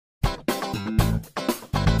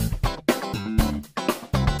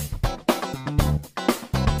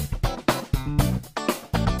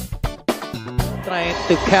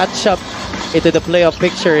to catch up into the playoff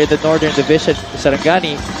picture in the Northern Division.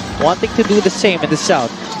 Sarangani wanting to do the same in the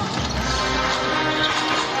South.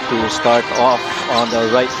 To start off on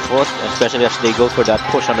the right foot, especially as they go for that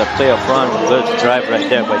push on the playoff run. Good drive right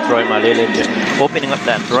there by Troy Malilin, just opening up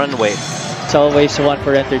that runway. It's always one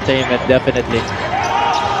for entertainment, definitely.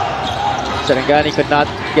 Sarangani could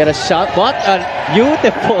not get a shot. What a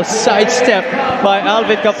beautiful sidestep by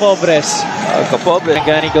Alvin Capobres.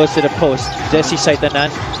 Sarangani goes to the post. Jesse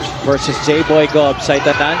Saitanan versus J-Boy Gob.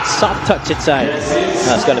 Saitanan, soft touch inside.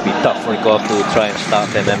 It's going to be tough for Gob to try and stop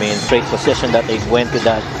him. I mean, straight position that they went to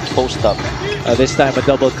that post up. This time a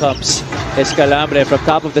double comes. Escalambre from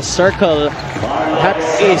top of the circle. That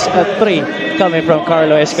is a 3 coming from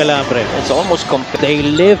Carlo Escalambre. It's almost complete. They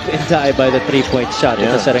live and die by the 3-point shot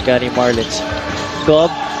in the Sarangani Marlins.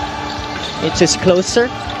 Gob inches closer.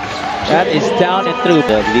 That is down and through.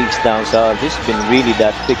 The leagues down south, he's been really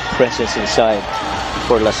that big presence inside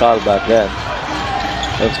for LaSalle back then.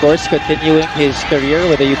 Of course, continuing his career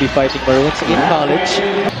with the UP Fighting Maroons in college.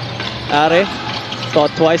 Are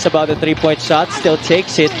thought twice about the 3-point shot, still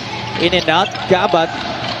takes it. In and out, Gabat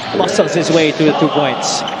muscles his way to the 2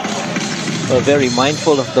 points. Well, very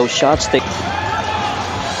mindful of those shots. That's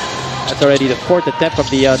already the 4th attempt from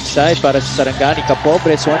the outside. Para Sarangani,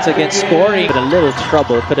 Capobres once again scoring. In a little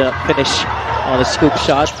trouble, could finish on a scoop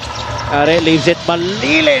shot. Are leaves it,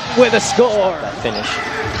 Malilin with a score. Finish.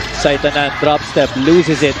 Saitanan drop step,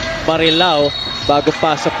 loses it. Marilao, bago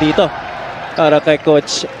pasok dito. Para kay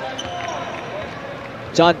Coach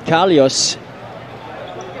John Calios.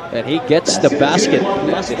 And he gets the basket. On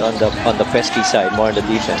the pesky side, more on the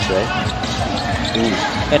defense, right?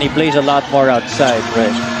 And he plays a lot more outside.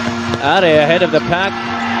 Right. Are ahead of the pack.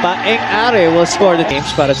 Paeng Are will score the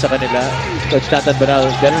games para sa kanila. Coach Nathan Banal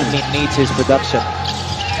definitely needs his production.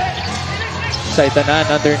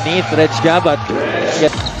 Saitanan underneath. Reg Gabat.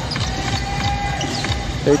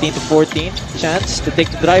 13-14. Chance to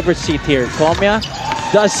take the driver's seat here. Comia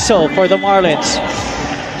does so for the Marlins.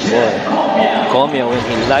 Boy, Comia, when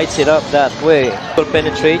he lights it up that way, will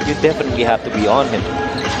penetrate, you definitely have to be on him.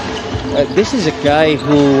 This is a guy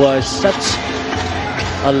who was such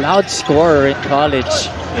a loud scorer in college.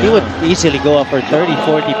 He would easily go up for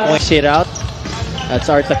 30-40 points. It out. That's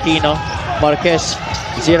Artaquino. Marquez,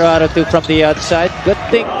 0 out of 2 from the outside. Good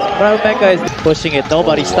thing Mecca is pushing it.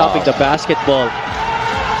 Nobody stopping the basketball.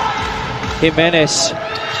 Jimenez,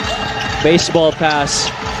 baseball pass.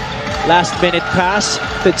 Last minute pass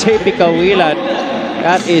to JP Kawilan.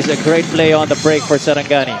 That is a great play on the break for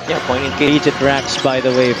Sarangani. Yeah, pointing collegiate ranks, by the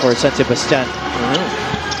way, for San Sebastian.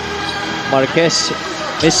 Marquez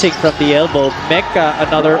missing from the elbow. Mecca,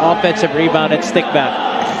 another offensive rebound and stick back.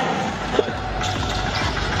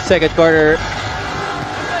 Second quarter,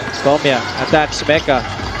 Comia attacks Mecca.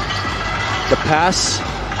 The pass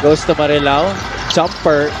goes to Marilao.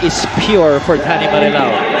 Jumper is pure for Danny Marilao.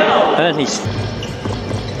 And he's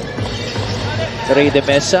Ray de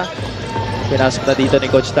Mesa. Pinasok na dito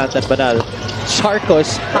ni Coach Tantan Banal.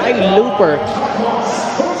 Charcos, high looper.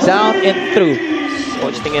 Down and through.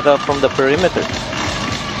 posting it up from the perimeter.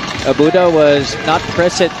 Abuda was not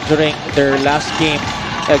present during their last game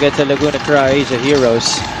against the Laguna Croatia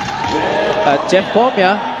Heroes. Jeff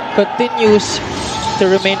Comia continues to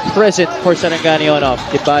remain present for Sarangani on off.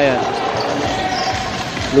 Tibayan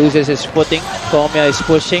loses his footing. Comia is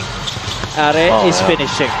pushing. Are is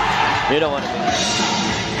finishing. You don't want to.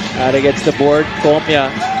 Are gets the board. Comia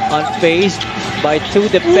unfazed by two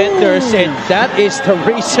defenders, and that is the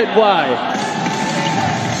reason why.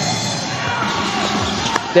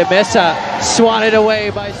 De Mesa swatted away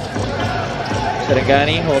by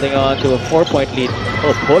Sarangani, holding on to a 4-point lead.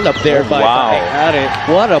 Oh, pull up there by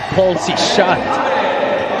Are. What a pulsy shot.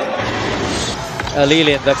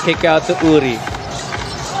 Alilin, the kick out to Uri.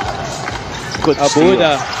 Good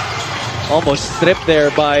Abuda almost stripped there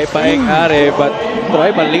by Paeng Are, but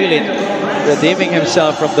Troy Malilin redeeming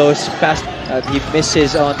himself from those past. He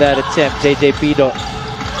misses on that attempt. JJ Pido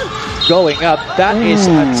going up. That is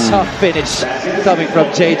a tough finish coming from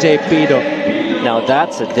JJ Pido. Now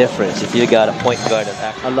that's a difference if you got a point guard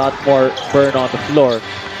attack. A lot more burn on the floor.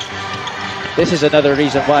 This is another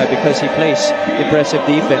reason why, because he plays impressive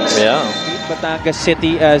defense. Yeah. Batangas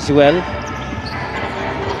City as well.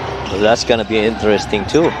 Well, that's gonna be interesting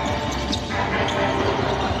too.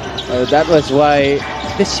 That was why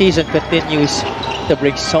this season continues to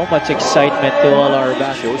bring so much excitement to all our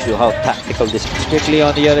basketball. Shows you how tactical this is. Quickly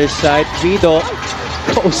on the other side, Pido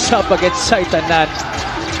goes up against Saitanan.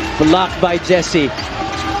 Blocked by Jesse.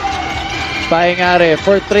 Paeng Are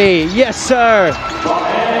for three. Yes, sir!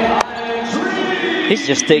 He's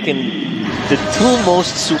just taken the two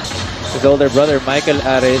most His older brother, Michael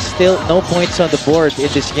Ares, still no points on the board in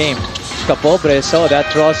this game. Capobres, so that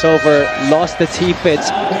crossover, lost the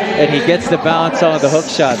defense, and he gets the bounce on the hook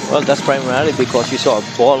shot. Well, that's primarily because you saw a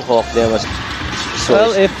ball hawk there.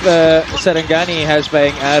 Well, if Sarangani has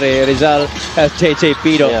Paeng Are, Rizal has JJ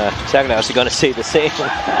Pido. Yeah, exactly. I was going to say the same.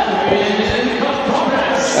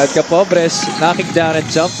 At Capobres, knocking down a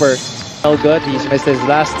jumper. No good, he's missed his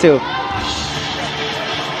last two.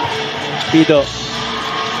 Pido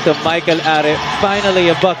to Michael Are, finally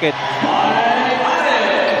a bucket.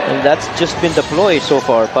 And that's just been the ploy so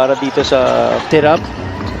far para dito sa... Tit up,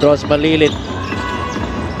 draws Malilin.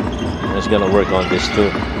 He's gonna work on this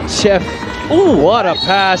too. Chef, ooh, what a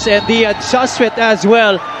pass, and the adjustment as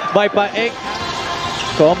well by Paeng.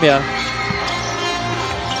 Comia.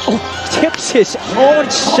 Oh, tips his own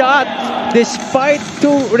shot despite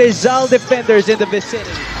two Rizal defenders in the vicinity.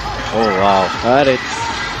 Oh, wow. Got it.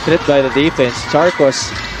 Tripped by the defense.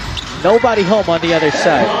 Charcos, nobody home on the other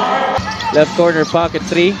side. Left corner pocket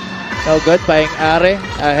three. No good. Paeng Are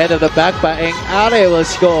ahead of the back. Paeng Are will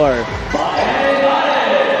score.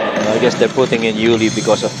 I guess they're putting in Yuli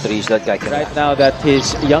because of threes. That guy can... Right now that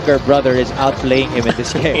his younger brother is outplaying him in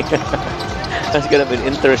this game. That's gonna be an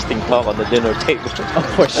interesting talk on the dinner table. Oh,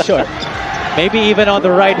 for sure. Maybe even on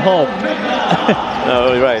the ride home.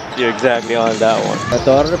 Oh, right. You're exactly on that one.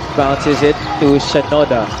 Mator bounces it to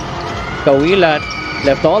Shanoda. Kawilan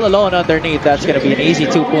left all alone underneath. That's going to be an easy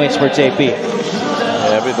 2 points for JP.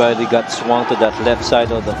 Everybody got swung to that left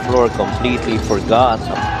side of the floor, completely forgot.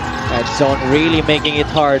 That zone really making it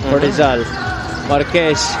hard for Rizal.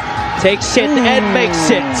 Marquez takes it and makes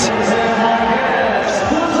it.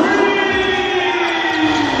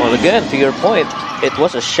 Well, again, to your point, it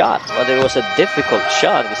was a shot, but it was a difficult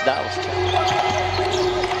shot because that was...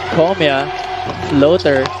 Comia,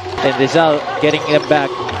 floater, and Rizal getting them back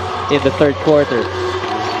in the third quarter.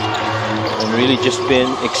 And really just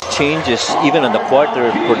been exchanges, even on the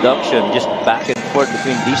quarter production, just back and forth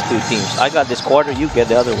between these two teams. I got this quarter, you get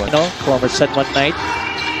the other one. No, former San Juan Knight.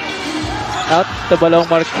 Out the Balong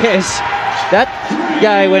Marquez. That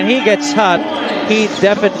guy, when he gets hot, he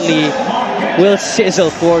definitely will sizzle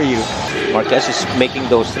for you. Marquez is making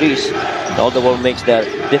those threes. All the world makes that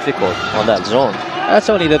difficult on that zone. That's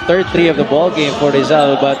only the third three of the ball game for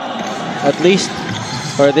Rizal, but at least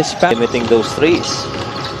for this pass. Limiting those threes.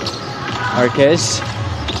 Marquez.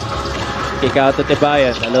 Kick out to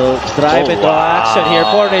Tibayan. A little drive and draw action here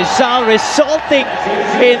for Rizal, resulting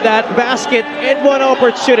in that basket in one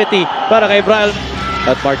opportunity para kay Brian.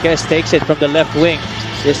 But Marquez takes it from the left wing.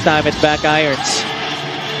 This time it back irons.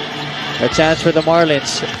 A chance for the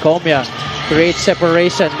Marlins. Comia creates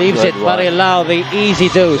separation, leaves it. Marilao, the easy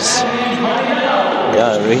deuce.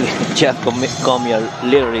 Yeah, really. Jeff Comia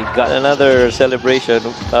literally got another celebration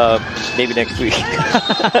maybe next week.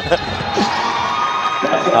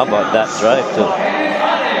 How about that drive too?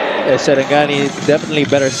 Yeah, Sarangani definitely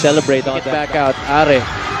better celebrate on that. Back out. Are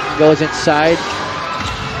goes inside.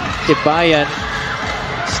 Tibayan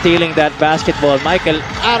stealing that basketball. Michael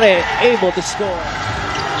Are able to score.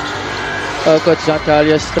 Coach John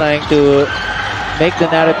Carlos trying to make the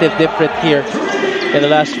narrative different here in the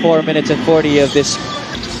last 4 minutes and 40 of this.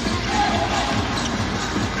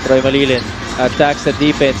 Troy Malilin attacks the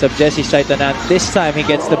defense of Jesse Saitanan. This time he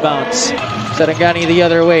gets the bounce. Sarangani the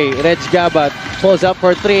other way. Reg Gabat pulls up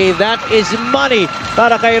for three. That is money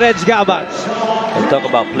para kay Reg Gabat. And talk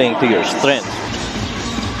about playing to your strength.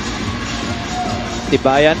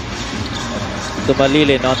 Tibayan to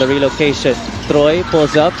Malilin on the relocation. Troy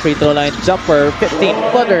pulls up, free throw line jumper,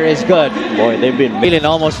 15-footer is good. Boy, they've been... Malilin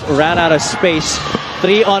almost ran out of space.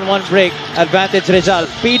 3-on-1 break, advantage Rizal.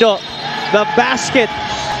 Pido, the basket,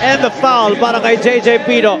 and the foul para kay JJ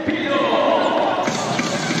Pido.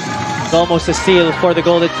 Almost a steal for the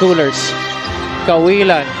Golden Coolers.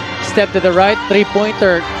 Kawilan, step to the right,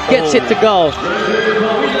 three-pointer, gets it to go.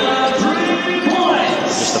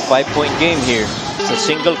 Just a 5-point game here. It's a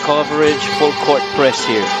single coverage, full court press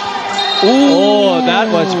here. Ooh. Oh,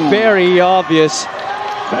 that was very obvious.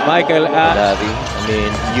 Michael Lavi, I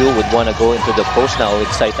mean, you would want to go into the post now with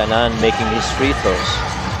Saitanan making his free throws.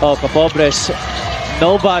 Oh, Capobres,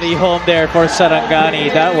 nobody home there for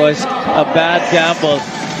Sarangani. That was a bad gamble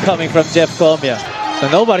coming from Jeff Comia. So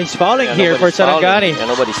nobody's fouling here for Sarangani. Yeah,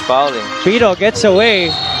 nobody's fouling. Pido gets away.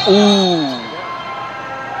 Ooh.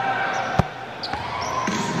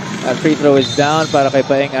 That free throw is down para kay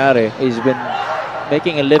Paeng Are. He's been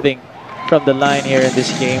making a living from the line here in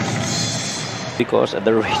this game. Because at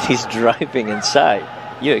the rate he's driving inside,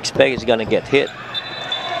 you expect he's gonna get hit.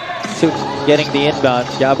 Suits getting the inbound.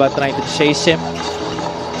 Gaba trying to chase him.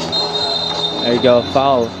 There you go,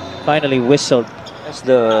 foul. Finally whistled. It's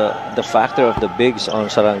the factor of the bigs on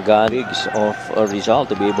Sarangani, bigs of Rizal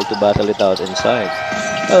to be able to battle it out inside.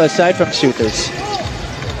 Well, aside from shooters,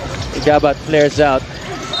 Gabat flares out.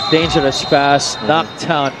 Dangerous pass, knocked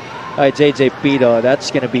down by JJ Pido.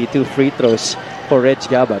 That's going to be 2 free throws for Reg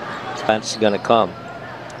Gabat. That's gonna come,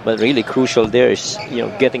 but really crucial there is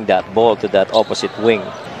getting that ball to that opposite wing.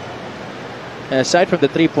 Aside from the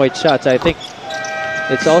 3-point shots, I think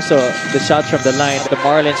it's also the shots from the line. The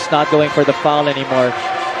Marlins not going for the foul anymore.